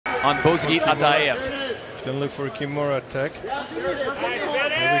on Bozgit Ataev. He's going to look for a Kimura attack.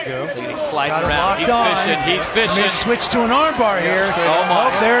 There we go. He's sliding around. He's fishing. He's fishing. He switch to an armbar here. Oh, my.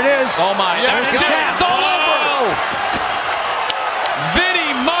 Oh, there it is. Oh, my. There's the tap. It's all over.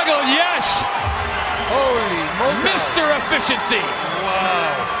 Vinny Magalhaes. Holy moly. Mr. Efficiency.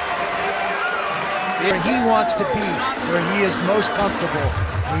 Wow. Where he wants to be, where he is most comfortable.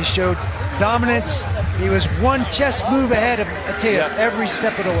 He showed dominance. He was one chess move ahead of Ataev every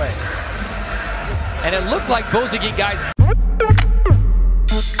step of the way. And it looked like Bozgit guys